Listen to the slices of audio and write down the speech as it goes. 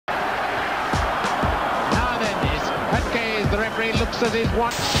referee looks at his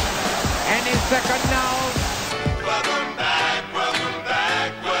watch and his second now. Welcome back, welcome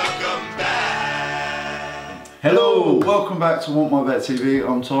back, welcome back. Hello, welcome back to WantMyBet TV.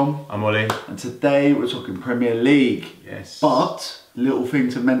 I'm Tom. I'm Ollie. And today we're talking Premier League. Yes. But, little thing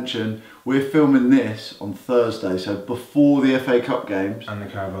to mention, we're filming this on Thursday, so before the FA Cup games. And the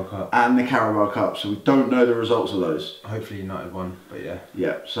Carabao Cup. And the Carabao Cup, so we don't know the results of those. Hopefully United won, but yeah.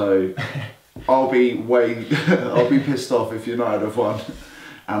 Yeah, so I'll be pissed off if United have won.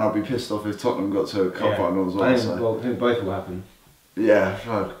 And I'll be pissed off if Tottenham got to a cup final as well. I think both will happen. Yeah,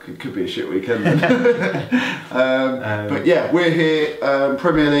 well, it could be a shit weekend. But yeah, we're here,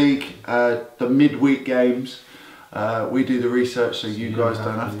 Premier League, the midweek games. We do the research so you guys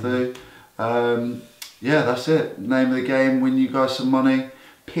don't have to. Yeah, that's it. Name of the game, win you guys some money.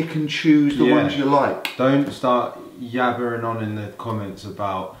 Pick and choose the ones you like. Don't start yabbering on in the comments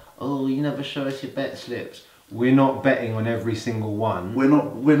about, oh, you never show us your bet slips. We're not betting on every single one. We're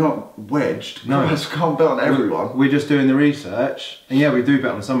not wedged. No, we can't bet on everyone. We're just doing the research, and yeah, we do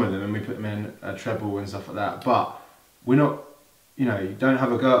bet on some of them, and we put them in a treble and stuff like that. But we're not, you know, don't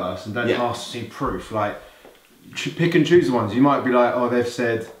have a go at us and don't ask to see proof. Like, pick and choose the ones. You might be like, oh, they've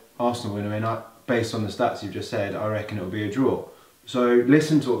said Arsenal win. I mean, based on the stats you've just said, I reckon it'll be a draw. So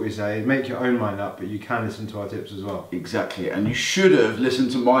listen to what we say, make your own mind up, but you can listen to our tips as well. Exactly, and you should have listened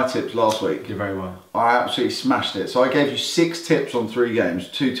to my tips last week. You're very well. I absolutely smashed it. So I gave you 6 tips on 3 games,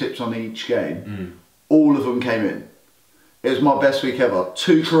 2 tips on each game. All of them came in. It was my best week ever.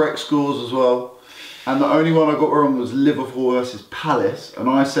 2 correct scores as well. And the only one I got wrong was Liverpool versus Palace, and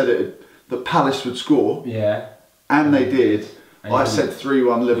I said that Palace would score. Yeah. And they did. I said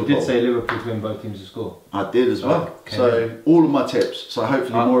 3-1 Liverpool. You did say Liverpool to win both teams to score. I did as well. Okay. So all of my tips. So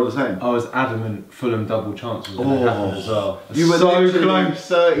hopefully more of the same. I was adamant Fulham double chance was going to happen as well. You were so close.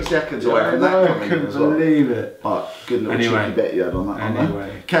 30 seconds away from that coming in as well. I couldn't believe it. But good little cheeky bet you had on that one.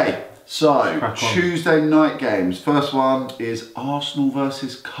 Anyway. Okay, so Tuesday night games. First one is Arsenal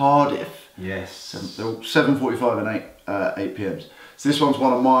versus Cardiff. Yes. 7:45 and 8 p.m. So this one's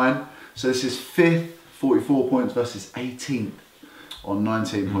one of mine. So this is 5th, 44 points versus 18th. On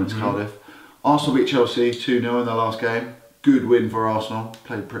 19 points, Cardiff. Arsenal beat Chelsea 2-0 in their last game. Good win for Arsenal.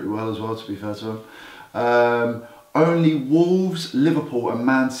 Played pretty well as well, to be fair to them. Only Wolves, Liverpool and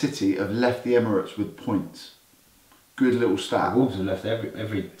Man City have left the Emirates with points. Good little stat. Wolves have left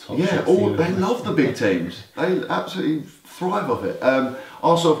every top. Yeah, they love the big teams. They absolutely thrive off it.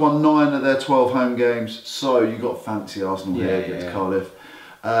 Arsenal have won 9 of their 12 home games, so you got fancy Arsenal here against Cardiff.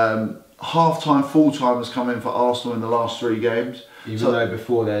 Half-time, full-time has come in for Arsenal in the last 3 games. Even though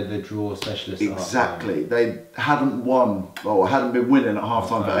before they're the draw specialists. Exactly. They hadn't won, or hadn't been winning at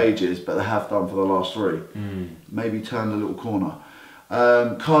half-time for ages, but they have done for the last 3. Maybe turned a little corner.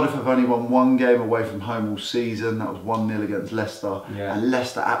 Cardiff have only won 1 game away from home all season. That was 1-0 against Leicester. And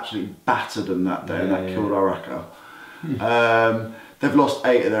Leicester absolutely battered them that day, and that killed our Araka. They've lost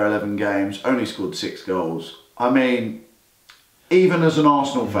 8 of their 11 games, only scored 6 goals. I mean, even as an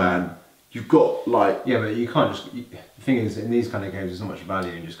Arsenal fan, you've got like... Yeah, but you can't just... The thing is, in these kind of games, there's not much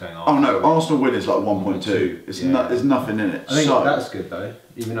value in just going Arsenal. Oh no, Arsenal win is like 1.2. There's nothing in it. I think that's good though,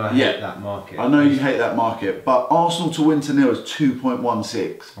 even though I hate that market. I know you hate that market, but Arsenal to win to 0 is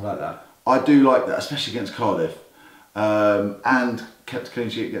 2.16. I like that. I do like that, especially against Cardiff. And kept a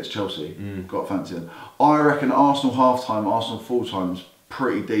clean sheet against Chelsea. Got fancy them. I reckon Arsenal half-time, Arsenal full-time is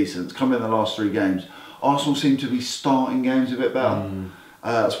pretty decent. It's come in the last 3 games. Arsenal seem to be starting games a bit better.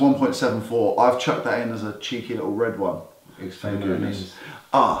 It's 1.74. I've chucked that in as a cheeky little red one. Explain what it means.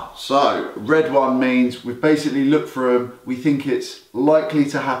 So red one means we've basically looked for them. We think it's likely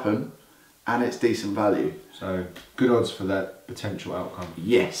to happen, and it's decent value. So good odds for that potential outcome.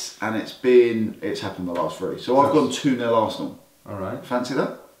 Yes, and it's happened the last 3. So I've gone 2-0 Arsenal. All right. Fancy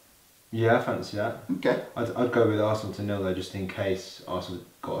that? Yeah, I fancy that. Okay. I'd go with Arsenal to 0 though, just in case Arsenal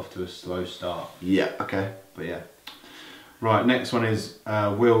got off to a slow start. Yeah. Okay. But yeah. Right, next one is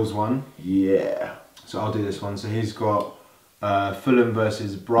Will's one. Yeah. So I'll do this one. So he's got Fulham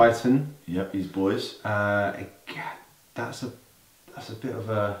versus Brighton. Yep, his boys. Again, that's a bit of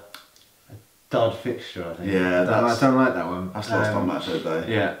a dud fixture, I think. Yeah, I don't like that one. That's last time match of the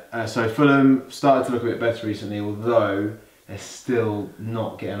day. Yeah. So Fulham started to look a bit better recently, although they're still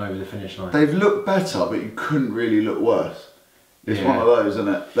not getting over the finish line. They've looked better, but you couldn't really look worse. It's one of those, isn't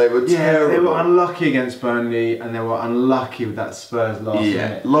it? They were terrible. They were unlucky against Burnley, and they were unlucky with that Spurs last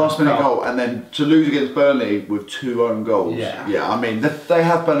minute. Last minute goal, and then to lose against Burnley with 2 own goals. Yeah, I mean they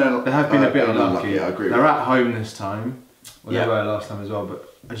have been a bit unlucky. I agree. They're at home this time. Well, they were last time as well, but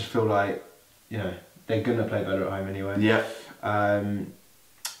I just feel like they're gonna play better at home anyway. Yeah.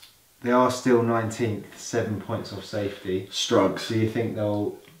 They are still 19th, 7 points off safety. Strugs. Do you think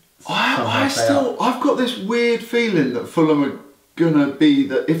they'll? I've got this weird feeling that Fulham are gonna be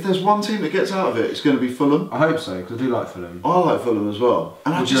that. If there's one team that gets out of it, it's gonna be Fulham. I hope so, because I do like Fulham. I like Fulham as well,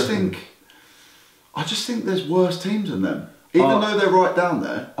 and I just reckon? think there's worse teams than them. Even though they're right down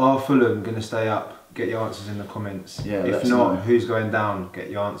there. Are Fulham going to stay up? Get your answers in the comments. Yeah, if not, who's going down? Get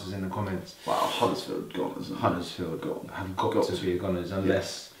your answers in the comments. Wow, Huddersfield gone, isn't it? Huddersfield have got to be goners,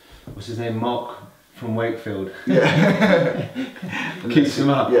 unless what's his name, Mark from Wakefield. Yeah, keeps him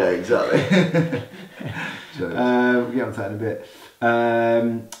up. Yeah, exactly. We'll get on to that in a bit.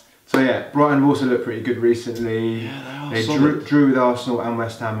 So yeah, Brighton have also looked pretty good recently. Yeah, they drew with Arsenal and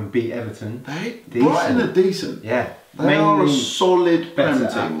West Ham and beat Everton. Brighton are decent. Yeah, they are a solid Prem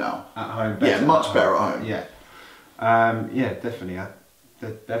team now. At home, yeah, much better at home. Yeah, yeah, definitely.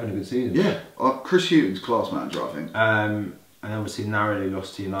 They're having a good season. Yeah, Chris Hughton's class manager, I think. And obviously narrowly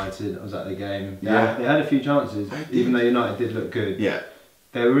lost to United. I was at the game. Yeah, they had a few chances, even though United did look good. Yeah,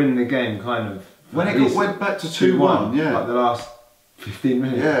 they were in the game kind of when it went back to 2-1. Yeah, like the last 15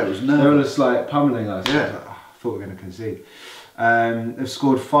 minutes. Yeah, it was nervous. They were just like pummeling us. Yeah, I thought we were going to concede. They've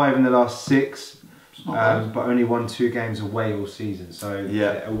scored 5 in the last 6. But only won 2 games away all season, so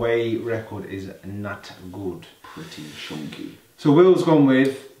the away record is not good. Pretty shonky. So Will's gone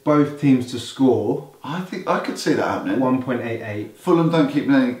with both teams to score. I think I could see that happening. 1.88. Fulham don't keep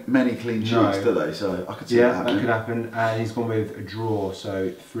many clean sheets, do they? So I could see that happening. Yeah, that could happen. And he's gone with a draw, so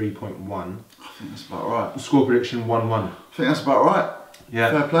 3.1. I think that's about right. Score prediction 1-1. I think that's about right.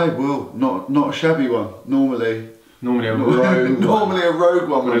 Yeah. Fair play, Will. Not a shabby one. Normally a rogue. Normally a rogue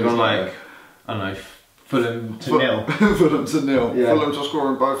one. Would have gone like, I don't know, Fulham to nil. Fulham to nil. Yeah. Fulham to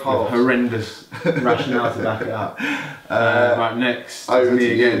score in both halves. Horrendous rationale to back it up. Right, next. It's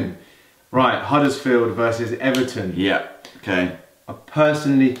me again. Right, Huddersfield versus Everton. Yeah, okay. I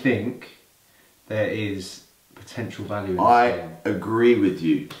personally think there is potential value in this game. I agree with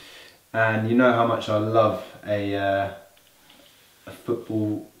you. And you know how much I love a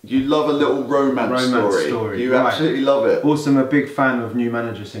football... You love a little romance story. You absolutely love it. Also, I'm a big fan of new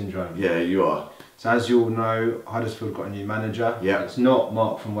manager syndrome. Yeah, you are. So as you all know, Huddersfield got a new manager. Yeah. It's not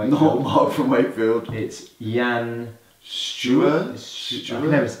Mark from Wakefield. Not Mark from Wakefield. It's Jan Stewart. I can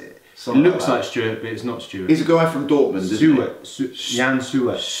never say it. It looks like Stewart, but it's not Stewart. He's a guy from Dortmund, isn't he? Jan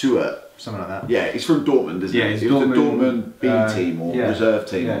Stewart. Stewart. Something like that. Yeah, he's from Dortmund, isn't he? He's he was a Dortmund B team or reserve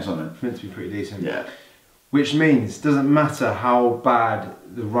team or something. It's meant to be pretty decent. Yeah. Which means, doesn't matter how bad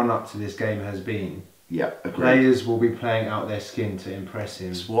the run up to this game has been. Yeah, agreed. Players will be playing out their skin to impress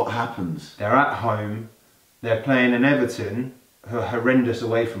him. It's what happens. They're at home. They're playing an Everton who are horrendous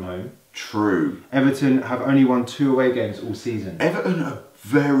away from home. True. Everton have only won 2 away games all season. Everton are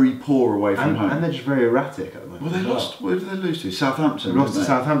very poor away from home. And they're just very erratic at the moment. Well, they lost. Where did they lose to? Southampton. They lost to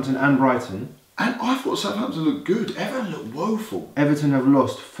Southampton and Brighton. And I thought Southampton looked good. Everton looked woeful. Everton have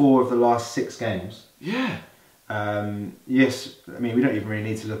lost 4 of the last 6 games. Yeah. Yes, I mean, we don't even really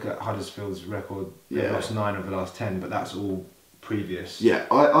need to look at Huddersfield's record. They've lost 9 of the last 10, but that's all previous. Yeah,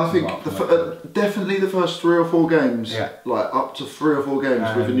 I think definitely the first 3 or 4 games, like up to 3 or 4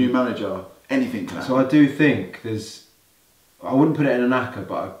 games with a new manager, anything can happen. So I do think I wouldn't put it in an acca,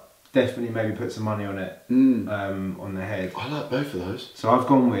 but I'd definitely maybe put some money on it, on the head. I like both of those. So I've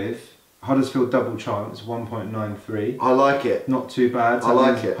gone with Huddersfield double chance, 1.93. I like it. Not too bad. I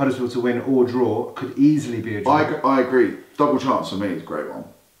like it. Huddersfield to win or draw, could easily be a draw. I agree. Double chance for me is a great one.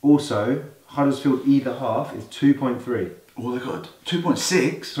 Also, Huddersfield either half is 2.3. Oh, they got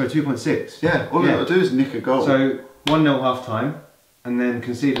 2.6. Sorry, 2.6. Yeah, all they got to do is nick a goal. So 1-0 half time, and then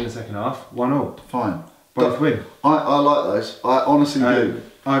concede in the second half, 1-0. Fine. Both win. I like those. I honestly do.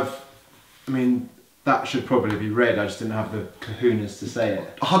 I mean, that should probably be red. I just didn't have the kahunas to say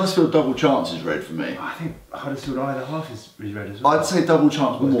it. Huddersfield double chance is red for me. I think Huddersfield either half is red as well. I'd say double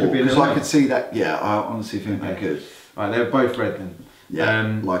chance more because I could see that. Yeah, I honestly think they could. Right, they're both red then.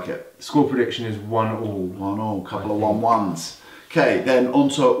 Yeah, like it. Score prediction is 1-1. 1-1, couple of 1-1s. Okay, then on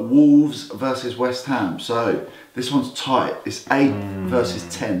to Wolves versus West Ham. So this one's tight. It's 8th versus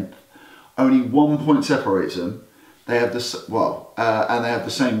 10th. Only 1 point separates them. They have and they have the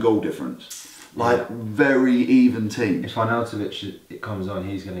same goal difference. Like very even teams. If Arnautovic it comes on,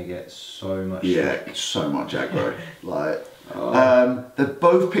 he's going to get so much. Yeah, so much aggro. They've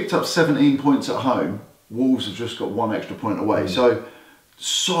both picked up 17 points at home. Wolves have just got 1 extra point away. So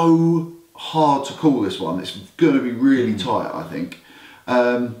hard to call this one. It's going to be really tight, I think.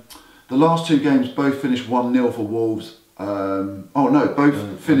 The last 2 games both finished 1-0 for Wolves.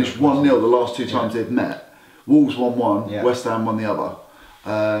 Both finished 1-0 the last 2 times they've met. Wolves won 1, West Ham won the other.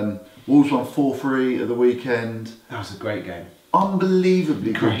 Wolves won 4-3 at the weekend. That was a great game.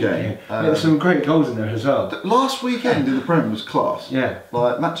 unbelievably good game. There's some great goals in there as well. Last weekend in the Prem was class. Yeah.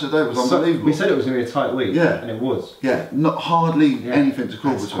 Like, match of the day was unbelievable. We said it was going to be a tight week. Yeah. And it was. Yeah, not hardly anything to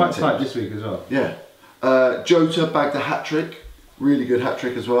call between It's quite tight teams. this week as well. Yeah. Jota bagged a hat-trick. Really good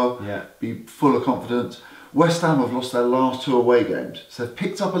hat-trick as well. Yeah. Be full of confidence. West Ham have lost their last 2 away games. So they've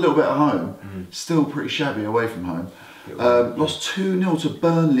picked up a little bit at home. Still pretty shabby away from home. Lost 2-0 to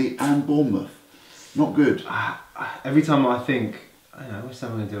Burnley and Bournemouth. Not good. Every time I think, West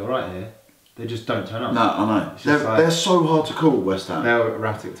Ham are going to do alright here, they just don't turn up. No, I know. They're so hard to call, West Ham. They're an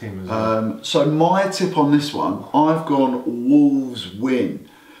erratic team as well. So my tip on this one, I've gone Wolves win.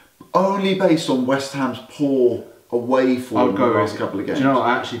 Only based on West Ham's poor away form in the last couple of games. Do you know what?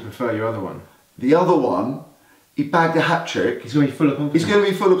 I actually prefer your other one. The other one, he bagged a hat-trick. He's going to be full of confidence. He's going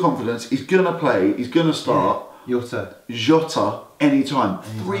to be full of confidence. He's going to play. He's going to start. Jota anytime.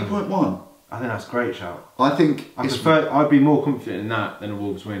 3.1. I think that's a great shout. I think I'd be more confident in that than a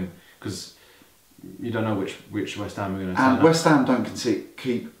Wolves win, because you don't know which West Ham are going to turn up. And West Ham don't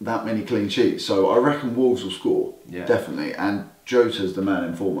keep that many clean sheets, so I reckon Wolves will score. Yeah. Definitely. And Jota's the man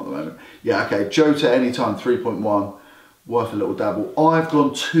in form at the moment. Yeah, okay. Jota anytime 3.1. Worth a little dabble. I've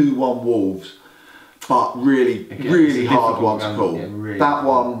gone 2-1 Wolves, but really hard one to call. That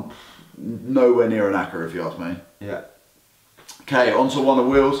one, nowhere near an acca if you ask me. Yeah. Okay, on to one of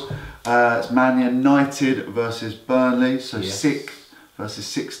Will's. It's Man United versus Burnley, so 6th versus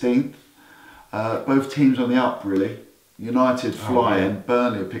 16th. Both teams on the up, really. United flying,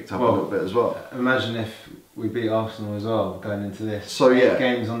 Burnley have picked up a little bit as well. Imagine if we beat Arsenal as well going into this. So 8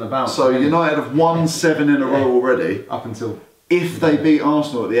 games on the bounce. So United have won 7 in a row already. Up until... If they beat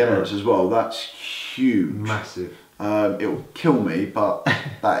Arsenal at the Emirates as well, that's huge. Massive. It will kill me, but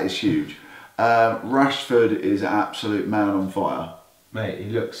that is huge. Rashford is an absolute man on fire. Mate, he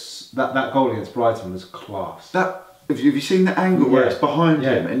looks... That goal against Brighton was class. Have you seen the angle where it's behind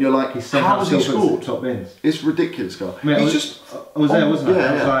him and you're like, how has he scored? Top bins. It's ridiculous, guy. Mate, I was there, wasn't I?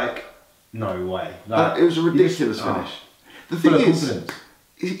 I was Yeah. like, no way. Like, it was a ridiculous finish. The thing is,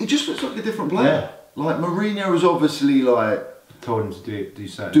 he just looks like a different player. Yeah. Like Mourinho was obviously like told him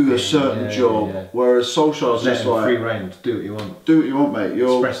to do a certain job, whereas Solskjaer's just like free reign, do what you want. Do what you want, mate.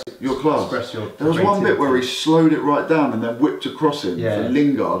 You're class. There was one bit where he slowed it right down and then whipped across him for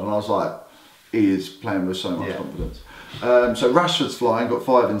Lingard, and I was like, he is playing with so much confidence. So Rashford's flying, got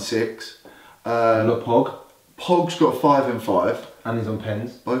 5 and 6. Look, Pog's got 5 and 5. And he's on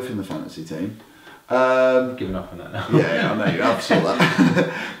pens. Both in the fantasy team. Giving up on that now. Yeah, I know you have, saw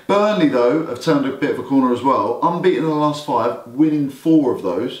that. Burnley though have turned a bit of a corner as well. Unbeaten in the last 5, winning 4 of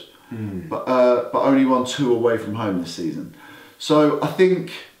those, but only won 2 away from home this season. So I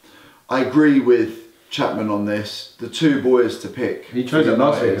think I agree with Chapman on this. The 2 boys to pick. He chose it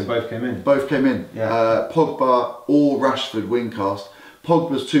last week and both came in. Both came in. Yeah. Pogba or Rashford win-cast.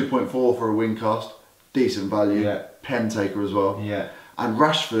 Pogba's 2.4 for a win-cast. Decent value. Yeah. Pen taker as well. Yeah. And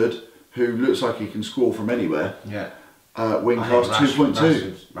Rashford, who looks like he can score from anywhere. Yeah. Win-cast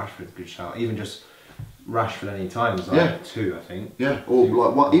 2.2. Rashford's a good shout. Even just Rashford any time is like 2, I think. Yeah, or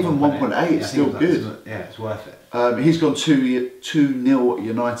like even 1.8 is still good. Yeah, it's worth it. He's gone 2-0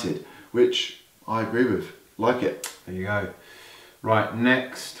 United, which I agree with. Like it. There you go. Right,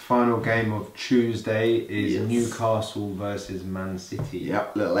 next final game of Tuesday is Newcastle versus Man City.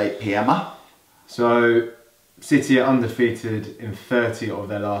 Yep, little 8 PM-er. So City are undefeated in 30 of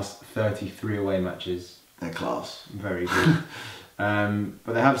their last 33 away matches. They're class. Very good.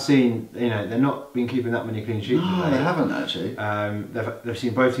 But they have seen, they've not been keeping that many clean sheets. No, they haven't actually. They've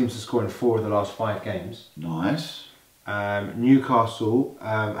seen both teams to score in 4 of the last 5 games. Nice. Newcastle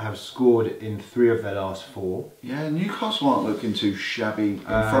have scored in 3 of their last 4. Yeah, Newcastle aren't looking too shabby in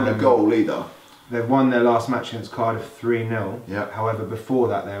front of goal either. They've won their last match against Cardiff 3-0. Yeah. However, before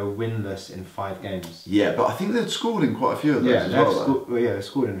that, they were winless in 5 games. Yeah, but I think they'd scored in quite a few of those as well. They've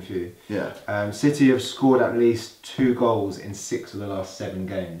scored in a few. Yeah. City have scored at least 2 goals in 6 of the last 7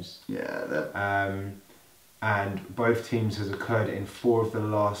 games. Yeah. And both teams has occurred in 4 of the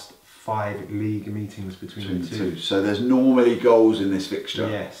last 5 league meetings between the two. So there's normally goals in this fixture.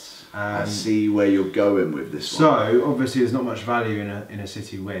 Yes. I see where you're going with this one. So obviously there's not much value in a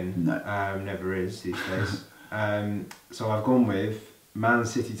City win. No. Never is these days. So I've gone with Man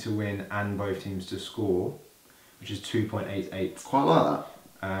City to win and both teams to score, which is 2.88. Quite like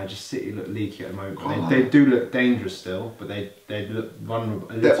that. Just City look leaky at the moment. They do look dangerous still, but they look vulnerable.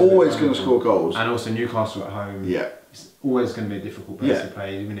 They're always going to score goals. And also Newcastle at home. Yeah. It's always going to be a difficult place to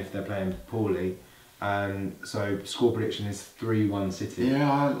play, even if they're playing poorly. So score prediction is 3-1 City.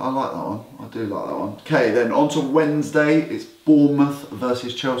 Yeah, I like that one. I do like that one. Okay, then on to Wednesday. It's Bournemouth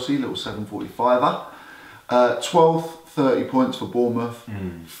versus Chelsea, little 7:45er. 12th, 30 points for Bournemouth.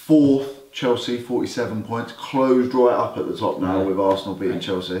 4th, Chelsea, 47 points. Closed right up at the top now with Arsenal beating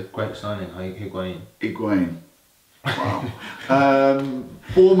Chelsea. Great signing, Higuain. Wow.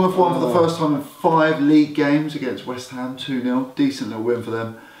 Bournemouth won for the first time in 5 league games against West Ham, 2-0. Decent little win for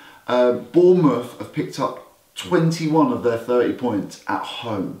them. Bournemouth have picked up 21 of their 30 points at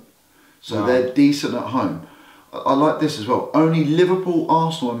home. So they're decent at home. I like this as well. Only Liverpool,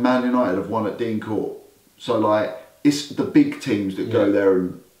 Arsenal and Man United have won at Dean Court. So like, it's the big teams that go there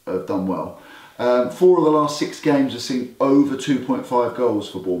and have done well. 4 of the last 6 games have seen over 2.5 goals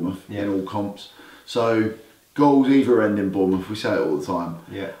for Bournemouth in all comps. So goals either end in Bournemouth, we say it all the time.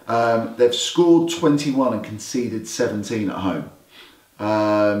 They've scored 21 and conceded 17 at home.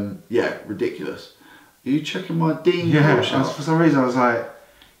 Yeah, ridiculous. Are you checking my Dean Court shout? For some reason I was like...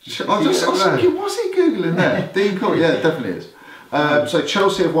 I was thinking, what's he Googling there? Dean Court, yeah, it definitely is. So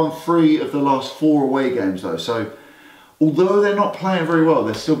Chelsea have won 3 of the last 4 away games though. So although they're not playing very well,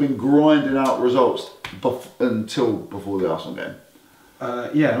 they've still been grinding out results until before the Arsenal game.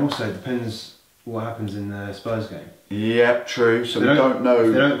 Yeah, and also it depends what happens in the Spurs game. Yeah, true. So we don't know.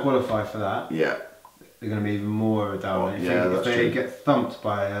 If they don't qualify for that, yeah, they're going to be even more down. If they get thumped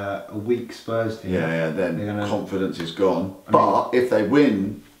by a weak Spurs team, then confidence is gone. But if they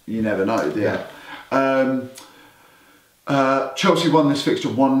win, you never know, do you? Chelsea won this fixture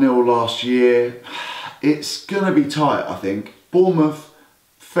 1-0 last year. It's going to be tight, I think. Bournemouth,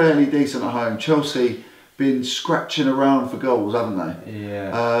 fairly decent at home. Chelsea been scratching around for goals, haven't they?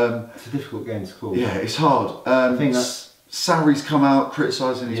 Yeah. It's a difficult game to call. Yeah, it's hard. I think Sarri's come out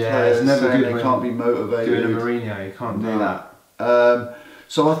criticising his players, it's never saying good they can't be motivated. Doing a Mourinho, you can't do that.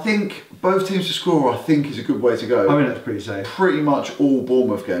 So I think both teams to score, I think, is a good way to go. I mean, that's pretty safe. Pretty much all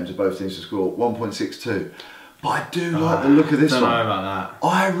Bournemouth games are both teams to score, 1.62. But I do like the look of this one. I don't know about that.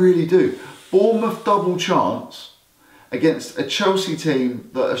 I really do. Bournemouth double chance against a Chelsea team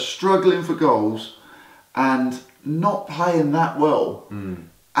that are struggling for goals and not playing that well.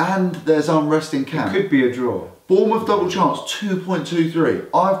 And there's unrest in camp. It could be a draw. Bournemouth double chance, 2.23.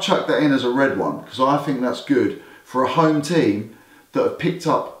 I've chucked that in as a red one because I think that's good for a home team that have picked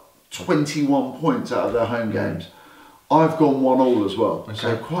up 21 points out of their home games. I've gone 1-1 as well. Okay.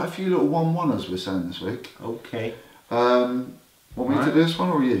 So quite a few little 1-1ers we're saying this week. Okay. Want me to do this one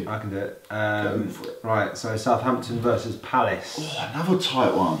or you? I can do it. Go for it. Right, so Southampton versus Palace. Oh, another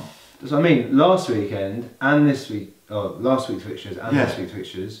tight one. So I mean, last weekend and this week, last week's fixtures and this week's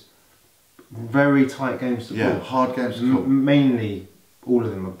fixtures, very tight games to call. Yeah, hard games to call. Mainly, all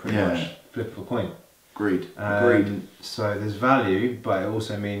of them are pretty much flip of a coin. Agreed. So there's value, but it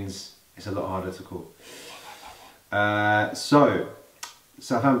also means it's a lot harder to call. So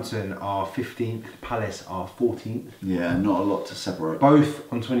Southampton are 15th, Palace are 14th. Yeah, not a lot to separate.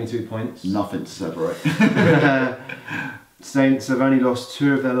 Both on 22 points. Nothing to separate. Saints have only lost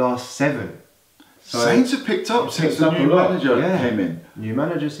 2 of their last 7. So Saints have picked up since the new manager came in. New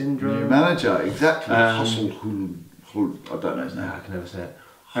manager syndrome. New manager, exactly. I don't know his name. I can never say it.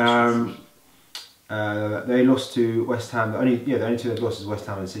 They lost to West Ham. The only 2 they've lost is West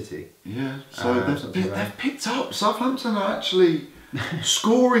Ham and City. Yeah, so they've picked up. Southampton are actually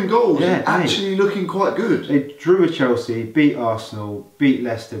scoring goals and actually looking quite good. They drew with Chelsea, beat Arsenal, beat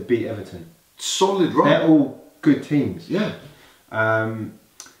Leicester, beat Everton. Solid run. They're all good teams. Yeah.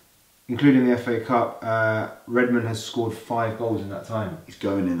 Including the FA Cup, Redmond has scored 5 goals in that time. He's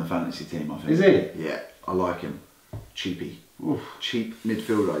going in the fantasy team, I think. Is he? Yeah, I like him. Cheapy. Oof. Cheap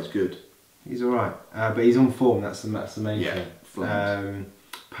midfielder, he's good. He's alright, but he's on form, that's the main thing.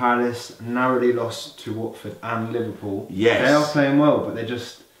 Palace narrowly lost to Watford and Liverpool. Yes. They are playing well, but they're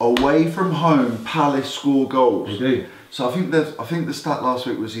just... Away from home, Palace score goals. They do. So I think the stat last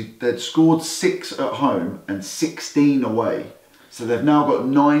week was they'd scored 6 at home and 16 away. So they've now got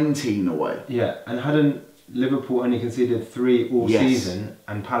 19 away. Yeah, and hadn't Liverpool only conceded 3 all season,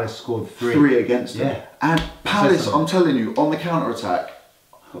 and Palace scored 3. 3 against them. Yeah. And Palace, I'm telling you, on the counter-attack,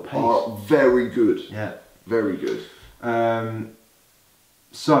 are very good. Yeah. Very good.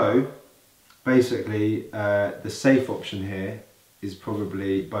 So, basically, the safe option here is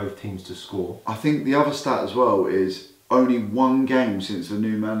probably both teams to score. I think the other stat as well is only 1 game since the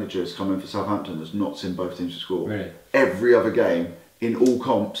new manager has come in for Southampton has not seen both teams to score. Really? Every other game, in all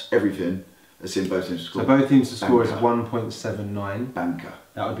comps, everything, has seen both teams to score. So both teams to score is 1.79. Banker.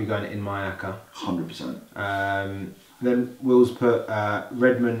 That would be going in my ACCA. 100%. Then Will's put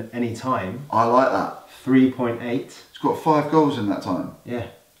Redmond anytime. I like that. 3.8. He's got 5 goals in that time. Yeah.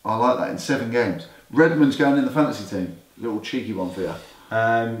 I like that, in 7 games. Redmond's going in the fantasy team. Little cheeky one for you.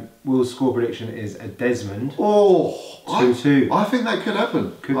 Will's score prediction is a Desmond. Oh! 2-2. I think that could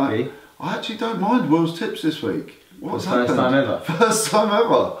happen. Could be. I actually don't mind Will's tips this week. What's happened? First time ever. First time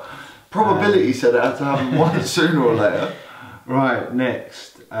ever. Probability said it had to happen one sooner or later. Right,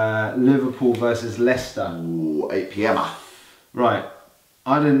 next. Liverpool versus Leicester. Ooh, 8 p.m. Right.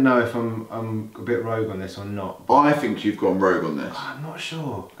 I didn't know if I'm a bit rogue on this or not. I think you've gone rogue on this. I'm not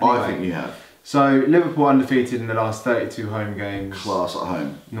sure. I think you have. So, Liverpool undefeated in the last 32 home games. Class at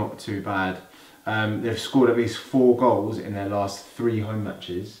home. Not too bad. They've scored at least 4 goals in their last 3 home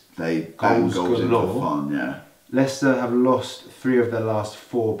matches. They bang goals in for galore. fun, yeah. Leicester have lost 3 of their last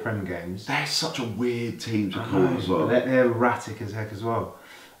 4 Prem games. They're such a weird team to call as well. They're erratic as heck as well.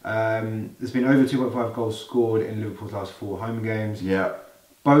 There's been over 2.5 goals scored in Liverpool's last 4 home games. Yeah.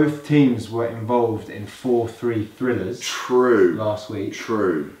 Both teams were involved in 4-3 thrillers. True. Last week.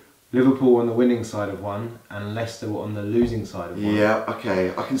 True. Liverpool on the winning side of one, and Leicester were on the losing side of one. Yeah,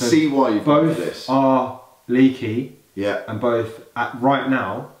 okay. I can see why you've gone for this. Both are leaky. Yeah. And both, right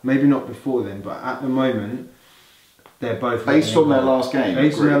now, maybe not before then, but at the moment, they're both... Based on their last game.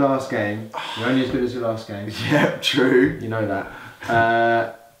 Based on their last game. You're only as good as your last game. Yeah, true. You know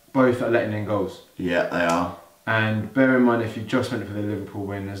that. Both are letting in goals. Yeah, they are. And bear in mind, if you just went for the Liverpool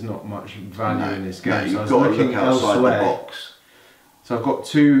win, there's not much value in this game. No, so you've got to look outside the box. So I've got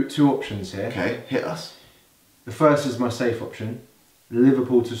two options here. Okay, hit us. The first is my safe option.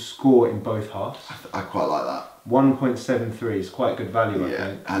 Liverpool to score in both halves. I quite like that. 1.73 is quite good value, I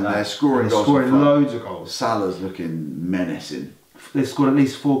think. And they're scoring goals. They're scoring loads of goals. Salah's looking menacing. They've scored at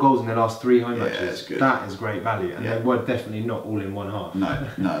least 4 goals in their last 3 home matches. That's good. That is great value, and they were definitely not all in one half.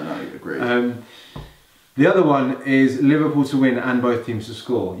 No, agreed. The other one is Liverpool to win and both teams to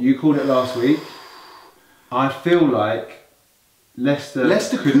score. You called it last week. I feel like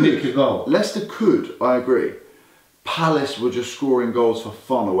Leicester could nick a goal. Leicester could, I agree. Palace were just scoring goals for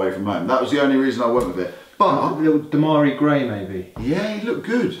fun away from home. That was the only reason I went with it. But a little Damari Gray maybe. Yeah, he looked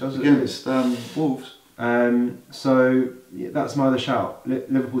good against Wolves. So yeah, that's my other shout.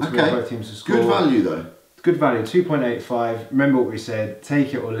 Liverpool to win both teams to score. Good value though. Good value, 2.85. Remember what we said,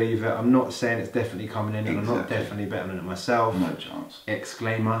 take it or leave it. I'm not saying it's definitely coming in, and I'm not definitely betting on it myself. No chance.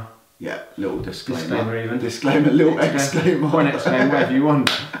 Exclaimer. Yeah, little disclaimer. Disclaimer even. Disclaimer, little exclaimer. Or an exclaimer, whatever you want.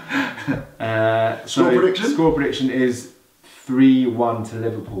 Score prediction? Score prediction is 3-1 to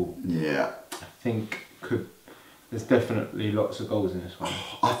Liverpool. Yeah. I think there's definitely lots of goals in this one.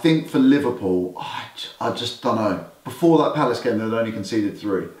 I think for Liverpool, I just don't know. Before that Palace game, they'd only conceded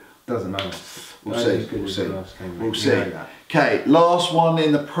 3. Doesn't matter. We'll see. We'll see. That. Okay, last one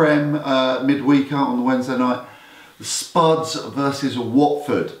in the Prem, midweek out on the Wednesday night. The Spuds versus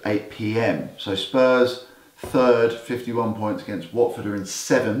Watford, 8 p.m. So Spurs, 3rd, 51 points against Watford are in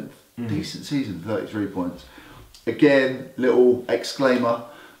 7th. Decent season, 33 points. Again, little exclaimer.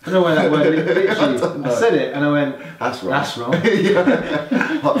 I don't know where that word literally, I said it and I went, that's wrong. That's wrong.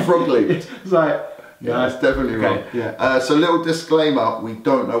 Like frog leaped. It's like, yeah, it's definitely wrong. Yeah. So little disclaimer, we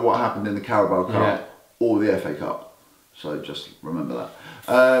don't know what happened in the Carabao Cup or the FA Cup. So just remember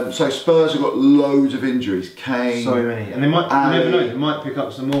that. So Spurs have got loads of injuries. Kane. So many. And they might, you never know, they might pick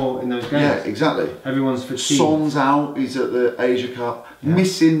up some more in those games. Yeah, exactly. Everyone's fatigued. Son's out, he's at the Asia Cup. Yeah.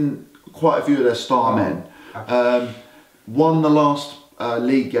 Missing quite a few of their star men. Won the last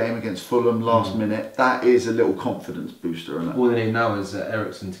league game against Fulham last minute. That is a little confidence booster, isn't it? All they need now is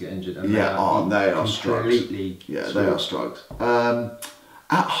Ericsson to get injured. And they are completely struggles. Yeah, they are struggles.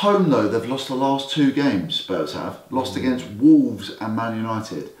 At home though, they've lost the last 2 games, Spurs have. Lost against Wolves and Man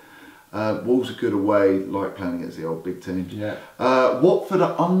United. Wolves are good away, like playing against the old big teams. Yeah. Watford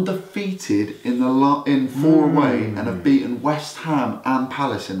are undefeated in 4 away and have beaten West Ham and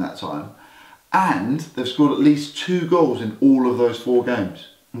Palace in that time. And they've scored at least 2 goals in all of those 4 games.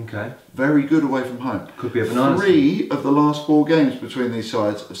 Okay. Very good away from home. Could be a banana. 3 of the last 4 games between these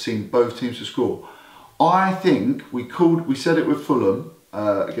sides have seen both teams to score. I think we said it with Fulham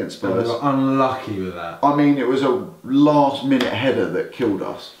against Spurs. We were unlucky with that. I mean, it was a last minute header that killed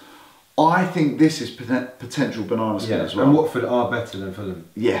us. I think this is potential banana skin as well. And Watford are better than Fulham.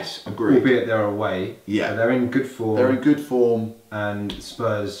 Yes, agreed. Albeit they're away. Yeah. But they're in good form. They're in good form. And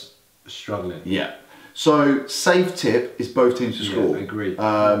Spurs struggling. Yeah. So safe tip is both teams to score. Agreed.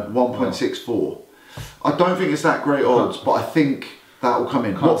 1.64. I don't think it's that great odds, but I think that will come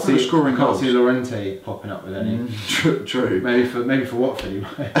in. Watford scoring goals. Can't see Llorente popping up with any. True. Maybe for Watford he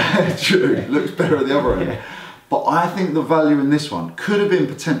might. True. Looks better at the other end. Yeah. But I think the value in this one could have been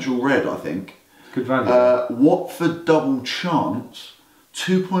potential red. I think. Good value. Watford double chance,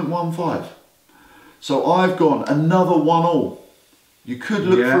 2.15. So I've gone another 1-all. You could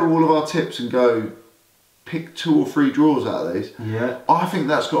look through all of our tips and go, pick 2 or 3 draws out of these. Yeah. I think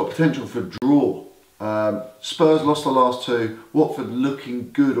that's got a potential for draw. Spurs lost the last 2. Watford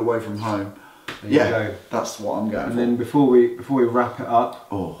looking good away from home. There you go. That's what I'm going And for. then before we wrap it up,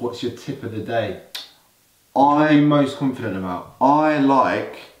 Oh. what's your tip of the day? What are you most confident about? I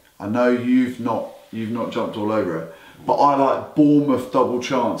know you've not jumped all over it, but I like Bournemouth double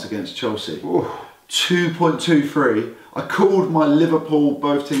chance against Chelsea. Ooh. 2.23. I called my Liverpool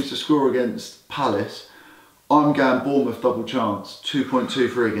both teams to score against Palace. I'm going Bournemouth double chance,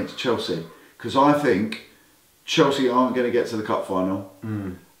 2.23 against Chelsea, because I think Chelsea aren't going to get to the cup final,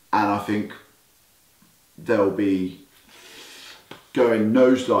 and I think they'll be going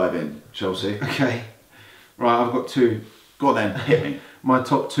nosediving, Chelsea. Okay. Right, I've got 2. Go on then, hit me. My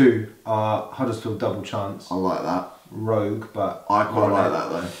top 2 are Huddersfield double chance. I like that. Rogue, but I quite like that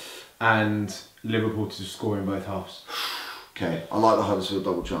though. And Liverpool to score in both halves. Okay, I like the Huddersfield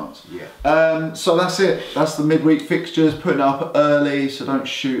double chance. Yeah. So that's it. That's the midweek fixtures. Putting it up early, so don't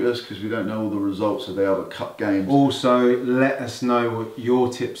shoot us because we don't know all the results of the other cup games. Also, let us know what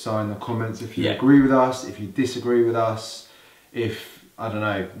your tips are in the comments. If you agree with us, if you disagree with us, if I don't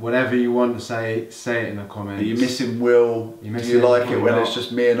know, whatever you want to say it in the comments. Are you missing Will? Do you like it when it's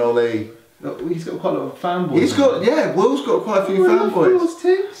just me and Ollie? He's got quite a lot of fanboys. He's got, yeah, Will's got quite a few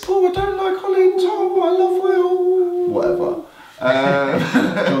fanboys. Oh, I don't like Ollie and Tom, but I love Will. Whatever.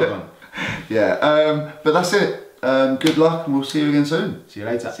 Yeah, but that's it. Good luck and we'll see you again soon. See you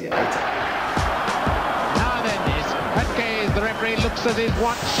later. See you later. Now then, Petke, the referee looks at his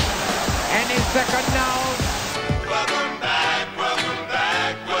watch. Any second now.